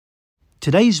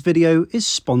Today's video is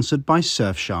sponsored by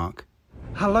Surfshark.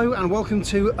 Hello and welcome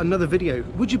to another video.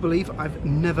 Would you believe I've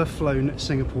never flown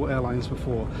Singapore Airlines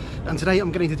before? And today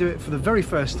I'm getting to do it for the very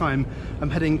first time.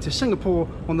 I'm heading to Singapore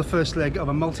on the first leg of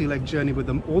a multi-leg journey with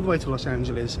them all the way to Los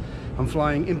Angeles. I'm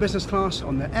flying in business class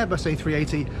on the Airbus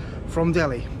A380 from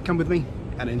Delhi. Come with me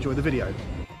and enjoy the video.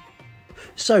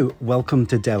 So, welcome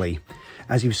to Delhi.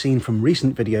 As you've seen from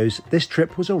recent videos, this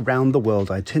trip was a round-the-world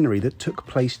itinerary that took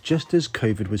place just as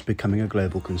COVID was becoming a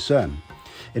global concern.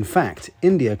 In fact,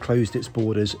 India closed its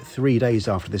borders 3 days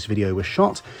after this video was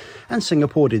shot, and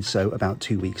Singapore did so about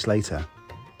 2 weeks later.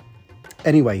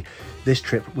 Anyway, this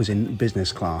trip was in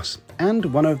business class, and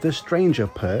one of the stranger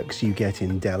perks you get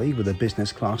in Delhi with a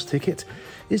business class ticket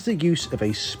is the use of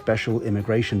a special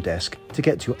immigration desk to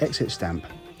get to your exit stamp.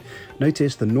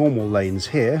 Notice the normal lanes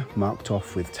here marked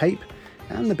off with tape,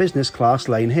 and the business class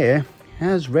lane here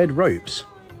has red ropes.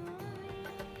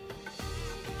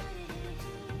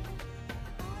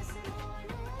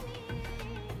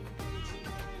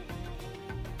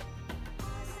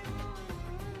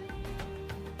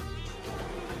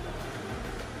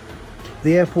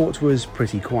 The airport was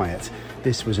pretty quiet.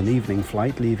 This was an evening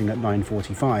flight leaving at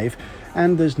 9:45,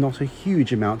 and there's not a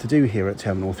huge amount to do here at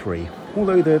Terminal 3,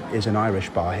 although there is an Irish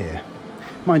bar here.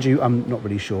 Mind you, I'm not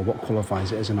really sure what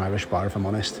qualifies it as an Irish bar, if I'm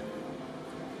honest.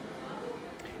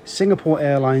 Singapore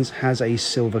Airlines has a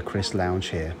Silver Chris lounge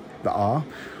here. There are,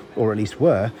 or at least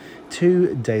were,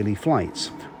 2 daily flights,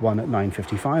 one at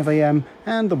 9:55 AM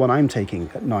and the one I'm taking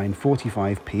at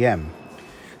 9:45 PM.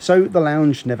 So the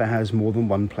lounge never has more than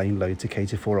one plane load to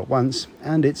cater for at once,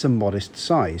 and it's a modest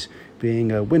size,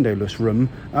 being a windowless room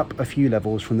up a few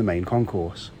levels from the main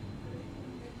concourse.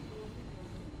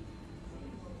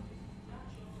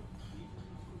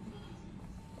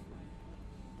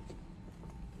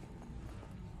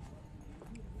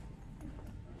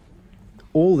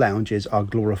 All lounges are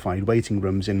glorified waiting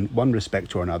rooms in one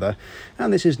respect or another,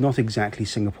 and this is not exactly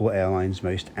Singapore Airlines'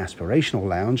 most aspirational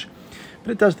lounge,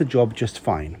 but it does the job just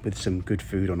fine with some good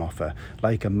food on offer,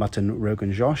 like a mutton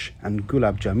rogan josh and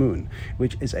gulab jamun,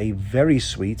 which is a very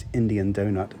sweet Indian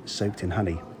donut soaked in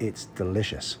honey. It's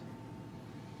delicious.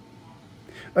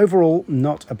 Overall,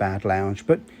 not a bad lounge,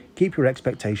 but keep your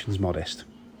expectations modest.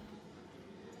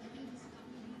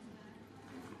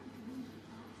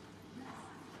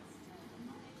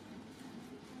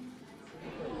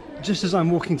 Just as I'm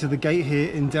walking to the gate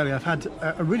here in Delhi, I've had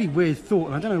a really weird thought,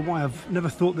 and I don't know why I've never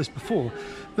thought this before,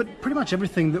 but pretty much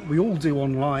everything that we all do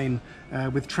online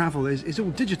with travel is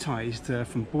all digitized,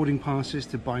 from boarding passes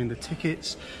to buying the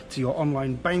tickets to your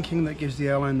online banking that gives the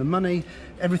airline the money.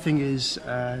 Everything is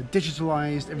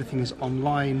digitalized, everything is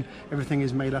online, everything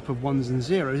is made up of ones and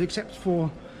zeros except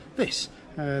for this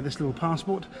little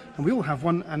passport, and we all have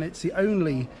one, and it's the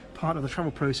only part of the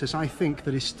travel process I think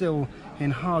that is still in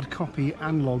hard copy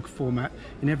analog format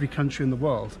in every country in the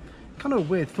world. Kind of a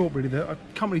weird thought really, that I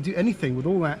can't really do anything with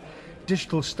all that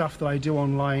digital stuff that I do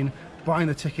online, buying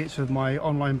the tickets with my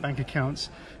online bank accounts,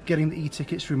 getting the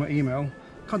e-tickets through my email.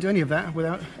 Can't do any of that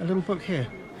without a little book here.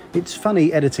 It's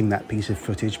funny editing that piece of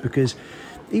footage, because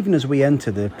even as we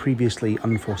enter the previously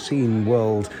unforeseen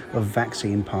world of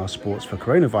vaccine passports for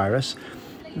coronavirus,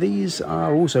 these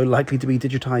are also likely to be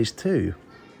digitized too.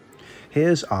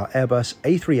 Here's our Airbus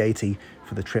A380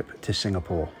 for the trip to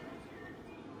Singapore.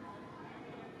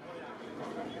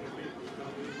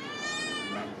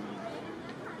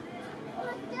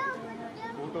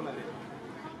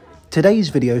 Today's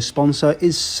video sponsor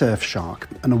is Surfshark,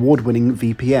 an award-winning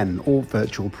VPN or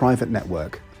virtual private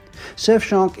network.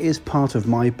 Surfshark is part of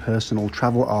my personal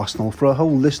travel arsenal for a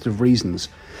whole list of reasons.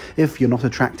 If you're not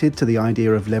attracted to the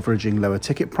idea of leveraging lower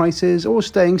ticket prices or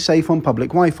staying safe on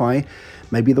public Wi-Fi,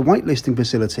 maybe the whitelisting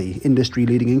facility,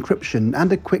 industry-leading encryption,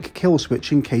 and a quick kill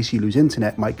switch in case you lose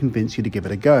internet might convince you to give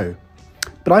it a go.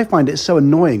 But I find it so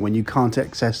annoying when you can't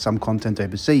access some content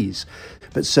overseas.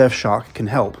 But Surfshark can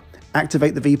help.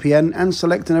 Activate the VPN and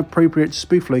select an appropriate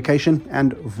spoof location,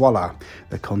 and voila,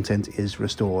 the content is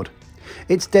restored.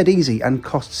 It's dead easy and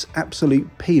costs absolute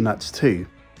peanuts too.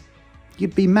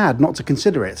 You'd be mad not to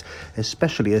consider it,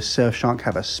 especially as Surfshark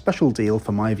have a special deal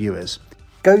for my viewers.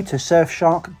 Go to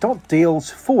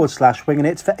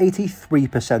surfshark.deals/wingingit for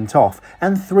 83% off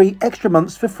and 3 extra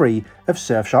months for free of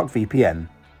Surfshark VPN.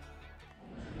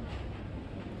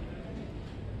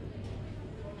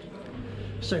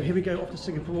 So here we go, off to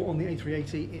Singapore on the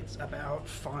A380. It's about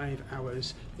 5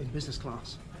 hours in business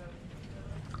class.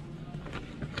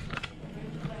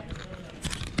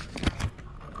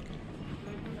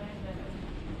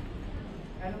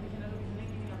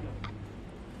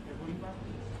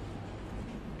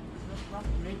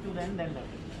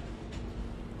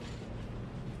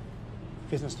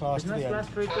 business class to the end.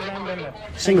 straight to London.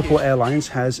 Singapore Airlines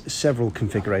has several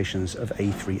configurations of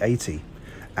A380.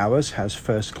 Ours has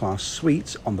first class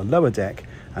suites on the lower deck,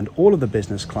 and all of the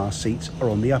business class seats are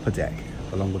on the upper deck,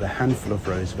 along with a handful of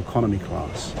rows of economy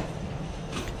class.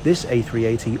 This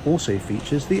A380 also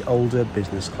features the older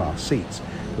business class seats,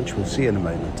 which we'll see in a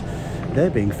moment. They're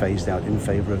being phased out in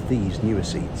favour of these newer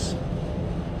seats.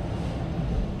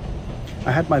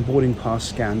 I had my boarding pass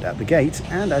scanned at the gate,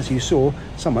 and as you saw,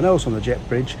 someone else on the jet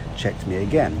bridge checked me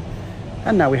again.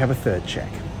 And now we have a third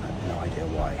check. I have no idea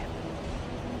why.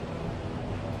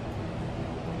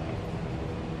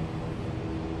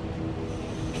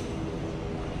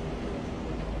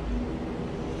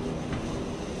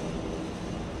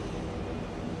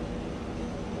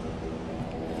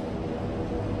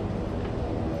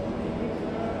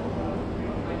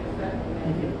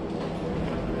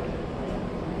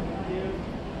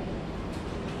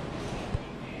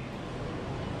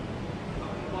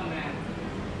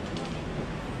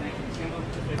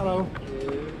 Hello.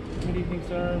 Good evening,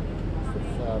 sir. This is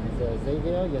Mr.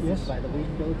 Xavier. Yes, Yes. by the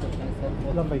window to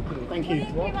transfer. Lovely. Thank you.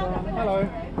 Hello.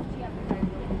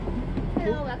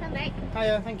 Hello, welcome back.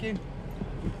 Hiya, thank you.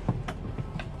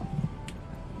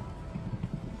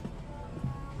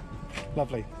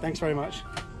 Lovely. Thanks very much.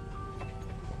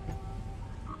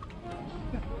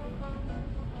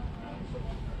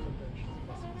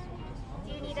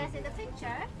 Do you need us in the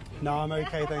picture? No, I'm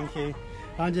okay, thank you.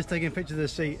 I'm just taking pictures of the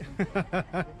seat. So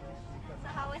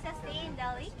how was your stay in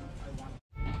Delhi?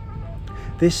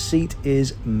 This seat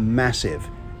is massive.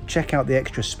 Check out the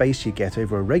extra space you get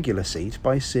over a regular seat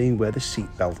by seeing where the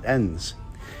seat belt ends.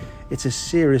 It's a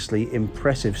seriously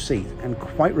impressive seat, and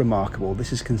quite remarkable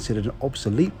this is considered an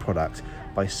obsolete product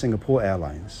by Singapore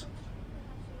Airlines.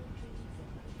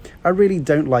 I really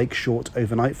don't like short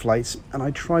overnight flights, and I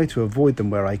try to avoid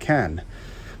them where I can.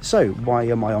 So why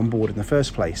am I on board in the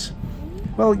first place?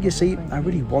 Well, you see, I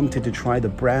really wanted to try the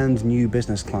brand new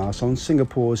business class on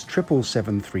Singapore's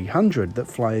 777-300 that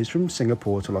flies from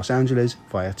Singapore to Los Angeles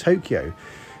via Tokyo,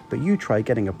 but you try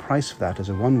getting a price for that as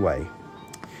a one-way.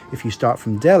 If you start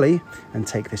from Delhi and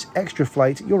take this extra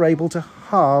flight, you're able to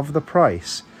halve the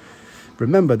price.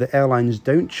 Remember that airlines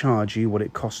don't charge you what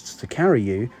it costs to carry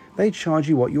you, they charge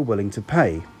you what you're willing to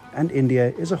pay, and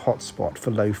India is a hotspot for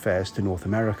low fares to North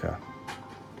America.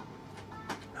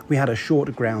 We had a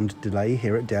short ground delay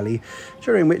here at Delhi,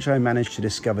 during which I managed to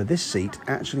discover this seat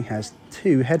actually has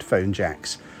 2 headphone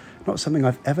jacks, not something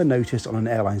I've ever noticed on an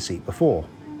airline seat before.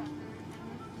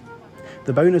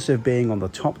 The bonus of being on the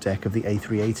top deck of the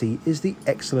A380 is the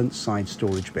excellent side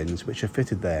storage bins which are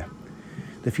fitted there.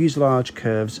 The fuselage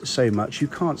curves so much you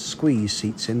can't squeeze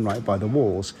seats in right by the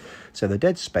walls, so the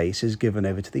dead space is given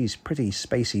over to these pretty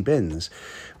spacey bins,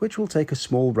 which will take a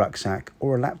small rucksack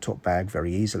or a laptop bag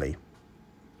very easily.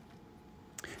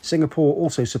 Singapore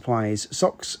also supplies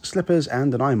socks, slippers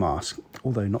and an eye mask,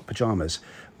 although not pyjamas.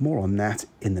 More on that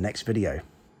in the next video.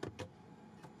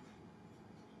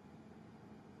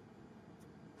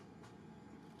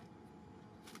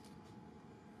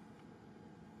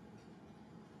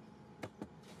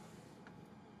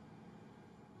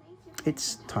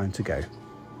 It's time to go.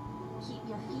 Keep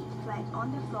your feet flat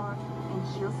on the floor and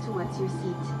heels towards your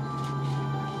seat.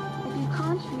 If you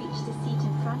can't reach the seat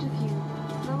in front of you,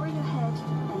 lower your head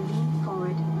and lean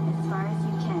forward as far as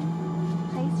you can.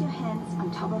 Place your hands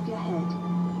on top of your head.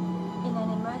 In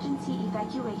an emergency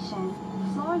evacuation,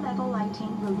 floor level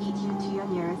lighting will lead you to your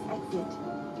nearest exit.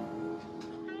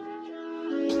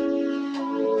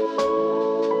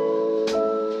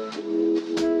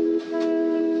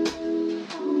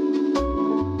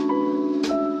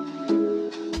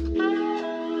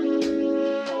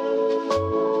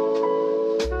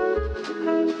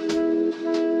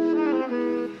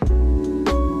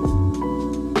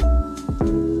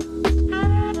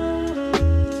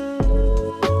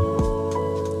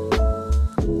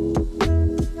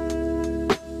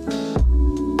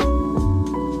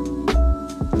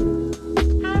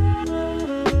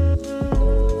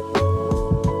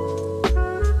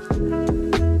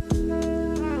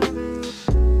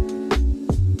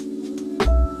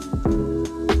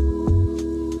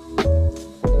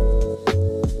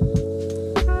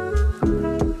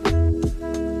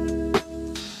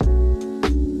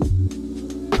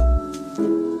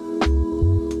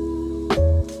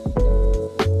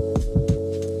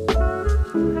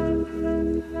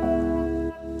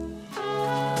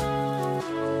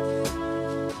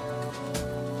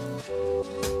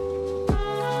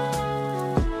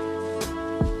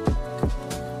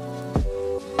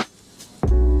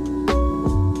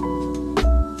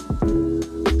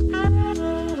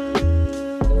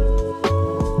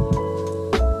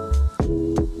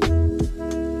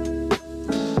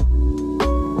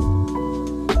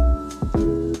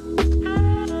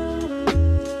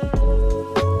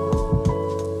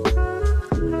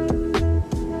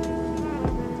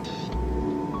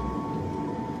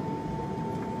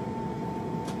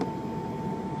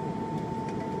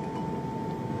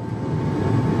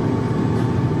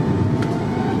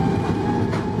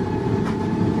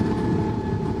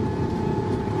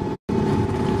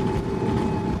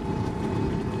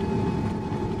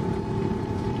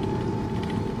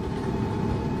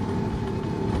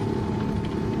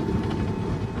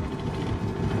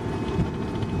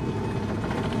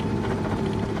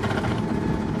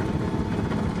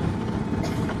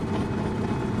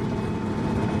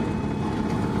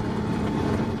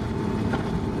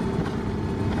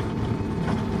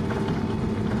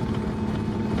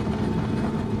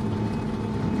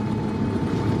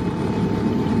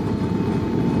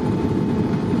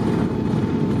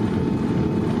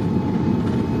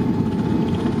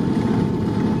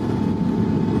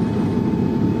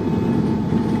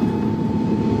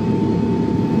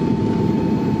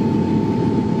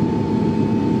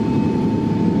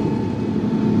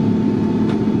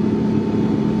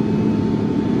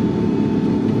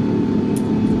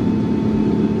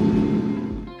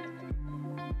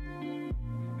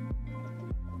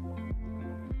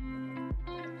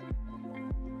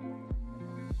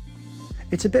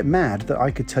 It's a bit mad that I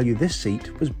could tell you this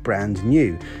seat was brand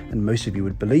new, and most of you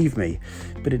would believe me,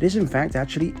 but it is in fact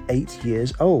actually 8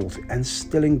 years old and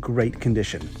still in great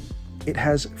condition. It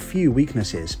has few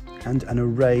weaknesses and an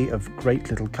array of great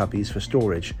little cubbies for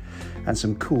storage, and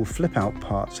some cool flip-out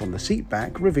parts on the seat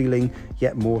back revealing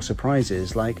yet more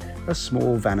surprises like a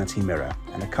small vanity mirror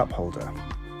and a cup holder.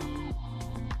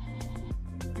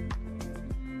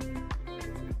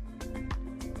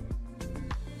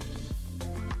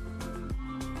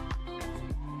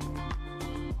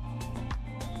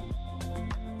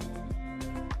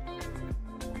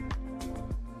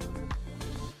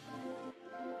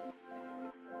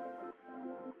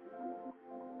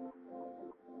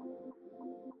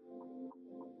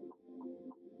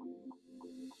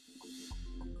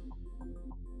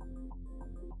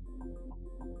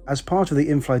 As part of the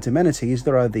in-flight amenities,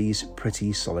 there are these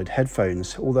pretty solid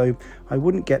headphones, although I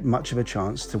wouldn't get much of a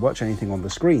chance to watch anything on the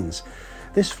screens.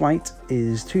 This flight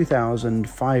is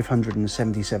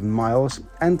 2,577 miles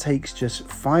and takes just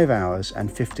 5 hours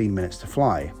and 15 minutes to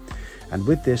fly. And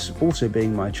with this also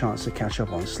being my chance to catch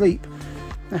up on sleep,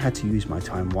 I had to use my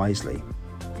time wisely.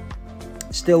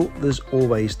 Still, there's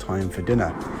always time for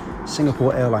dinner.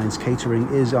 Singapore Airlines catering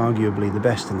is arguably the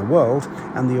best in the world,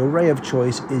 and the array of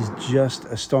choice is just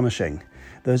astonishing.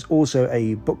 There's also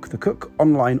a Book the Cook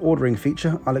online ordering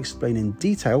feature I'll explain in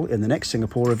detail in the next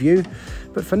Singapore review,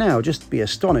 but for now just be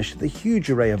astonished at the huge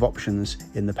array of options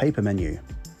in the paper menu.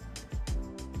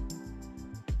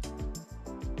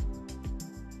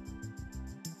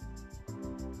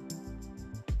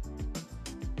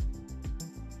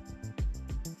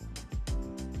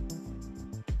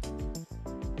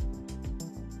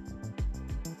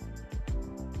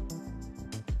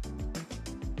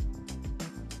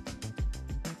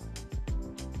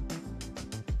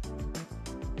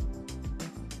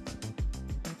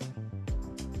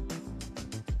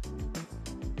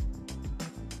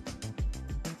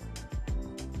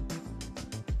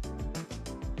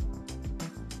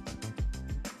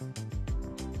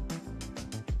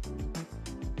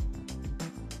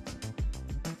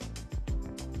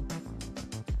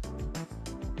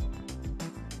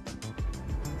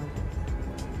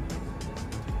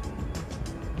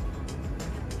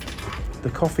 The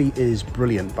coffee is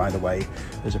brilliant, by the way.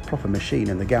 There's a proper machine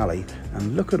in the galley,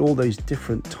 and look at all those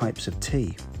different types of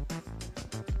tea.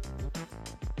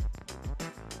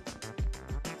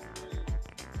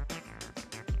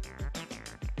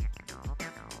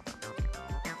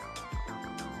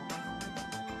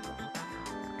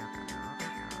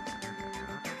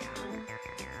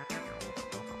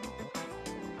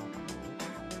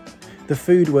 The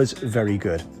food was very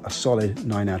good, a solid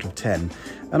 9 out of 10,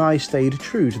 and I stayed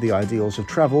true to the ideals of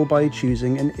travel by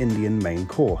choosing an Indian main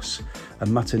course, a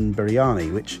mutton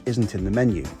biryani, which isn't in the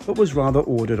menu, but was rather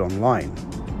ordered online.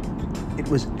 It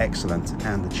was excellent,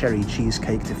 and the cherry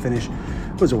cheesecake to finish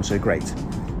was also great.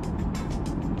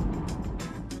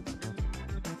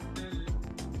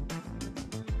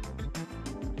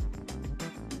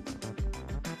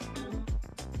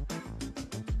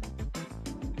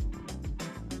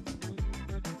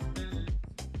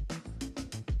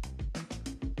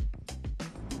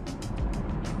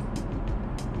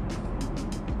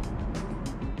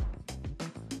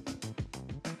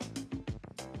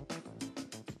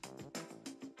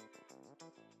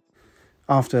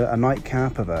 After a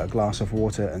nightcap of a glass of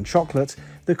water and chocolate,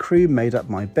 the crew made up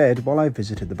my bed while I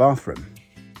visited the bathroom.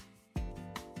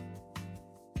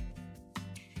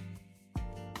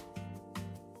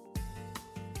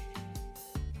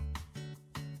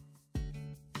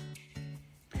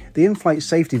 The in-flight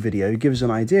safety video gives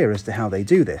an idea as to how they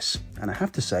do this, and I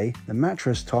have to say, the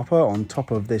mattress topper on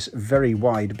top of this very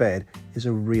wide bed is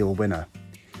a real winner.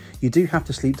 You do have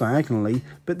to sleep diagonally,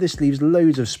 but this leaves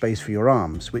loads of space for your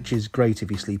arms, which is great if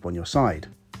you sleep on your side.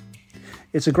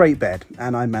 It's a great bed,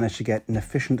 and I managed to get an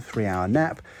efficient 3-hour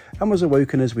nap and was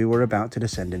awoken as we were about to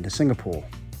descend into Singapore.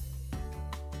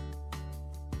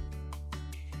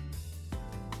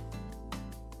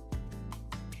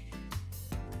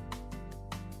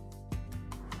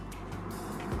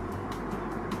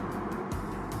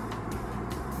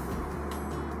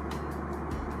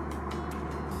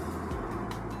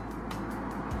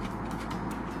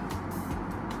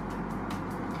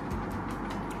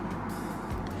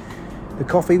 The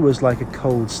coffee was like a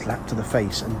cold slap to the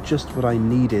face and just what I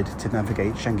needed to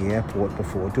navigate Changi Airport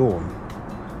before dawn.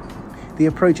 The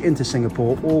approach into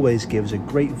Singapore always gives a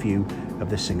great view of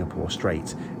the Singapore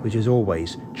Strait, which is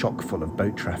always chock full of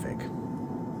boat traffic.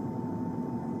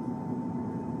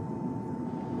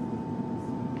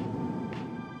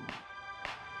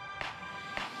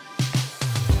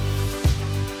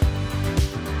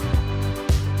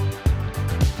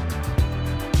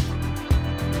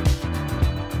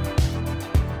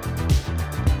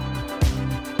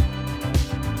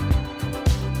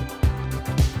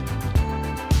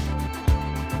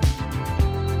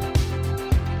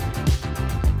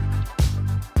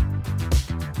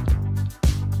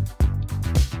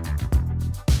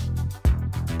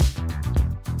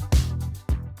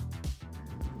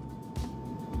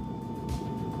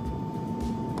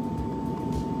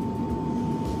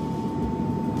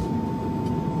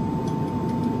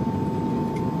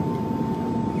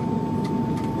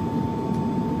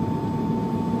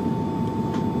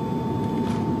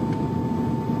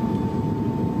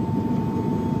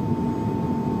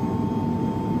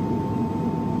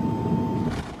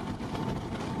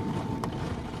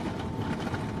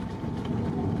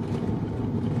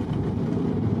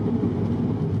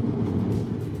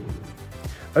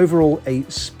 Overall, a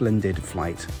splendid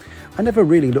flight. I never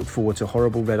really looked forward to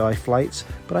horrible red-eye flights,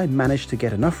 but I managed to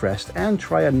get enough rest and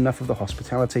try enough of the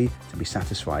hospitality to be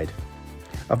satisfied.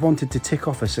 I've wanted to tick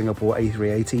off a Singapore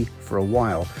A380 for a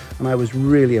while, and I was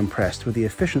really impressed with the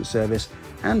efficient service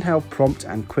and how prompt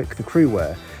and quick the crew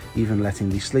were, even letting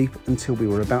me sleep until we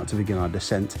were about to begin our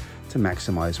descent to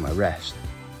maximise my rest.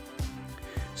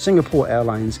 Singapore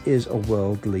Airlines is a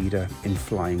world leader in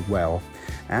flying well,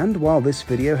 and while this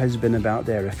video has been about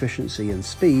their efficiency and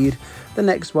speed, the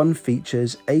next one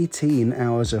features 18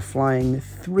 hours of flying,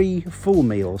 3 full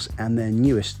meals and their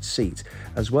newest seat,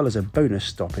 as well as a bonus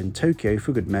stop in Tokyo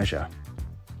for good measure.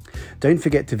 Don't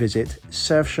forget to visit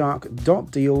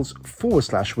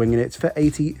surfshark.deals/wingingit for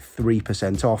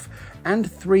 83% off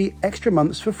and 3 extra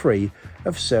months for free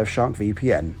of Surfshark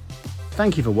VPN.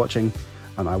 Thank you for watching,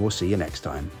 and I will see you next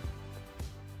time.